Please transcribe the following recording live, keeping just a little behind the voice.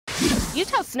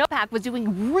Utah's snowpack was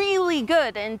doing really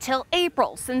good until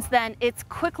April. Since then, it's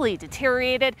quickly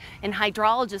deteriorated, and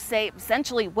hydrologists say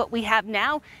essentially what we have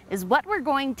now is what we're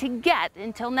going to get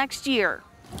until next year.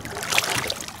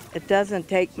 It doesn't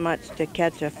take much to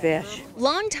catch a fish.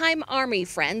 Longtime Army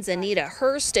friends Anita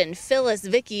Hurst and Phyllis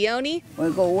Vicchioni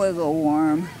Wiggle, wiggle,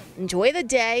 worm. enjoy the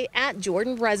day at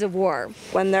Jordan Reservoir.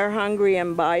 When they're hungry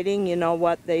and biting, you know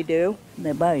what they do?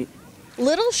 They bite.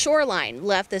 Little Shoreline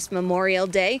left this Memorial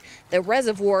Day. The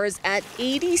reservoir's at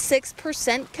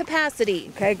 86% capacity.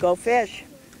 Okay, go fish.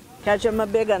 Catch 'em a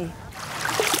big one.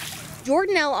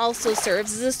 Jordanelle also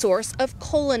serves as a source of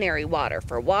culinary water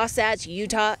for Wasatch,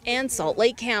 Utah, and Salt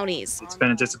Lake counties. It's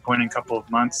been a disappointing couple of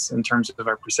months in terms of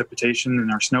our precipitation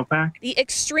and our snowpack. The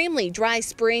extremely dry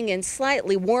spring and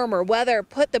slightly warmer weather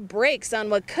put the brakes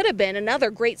on what could have been another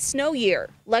great snow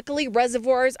year. Luckily,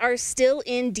 reservoirs are still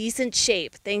in decent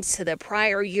shape thanks to the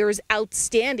prior year's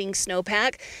outstanding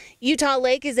snowpack. Utah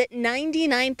Lake is at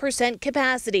 99%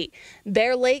 capacity,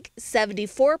 Bear Lake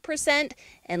 74%,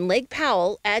 and Lake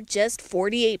Powell at just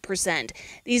 48%.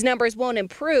 These numbers won't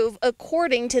improve,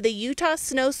 according to the Utah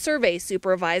Snow Survey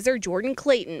Supervisor Jordan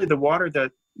Clayton. The water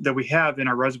that we have in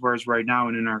our reservoirs right now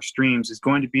and in our streams is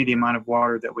going to be the amount of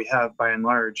water that we have by and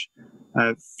large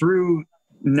through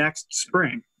next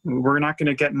spring. We're not going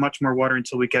to get much more water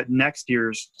until we get next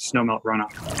year's snowmelt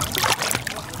runoff.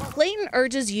 Clayton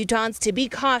urges Utahns to be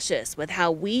cautious with how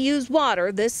we use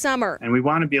water this summer. And we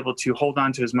want to be able to hold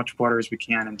on to as much water as we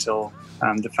can until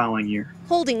the following year.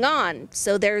 Holding on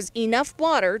so there's enough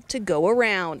water to go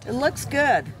around. It looks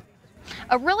good.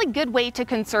 A really good way to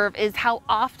conserve is how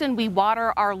often we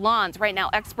water our lawns. Right now,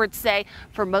 experts say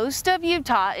for most of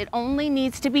Utah, it only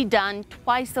needs to be done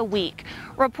twice a week.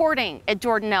 Reporting at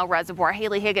Jordanelle Reservoir,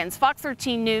 Haley Higgins, Fox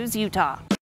 13 News, Utah.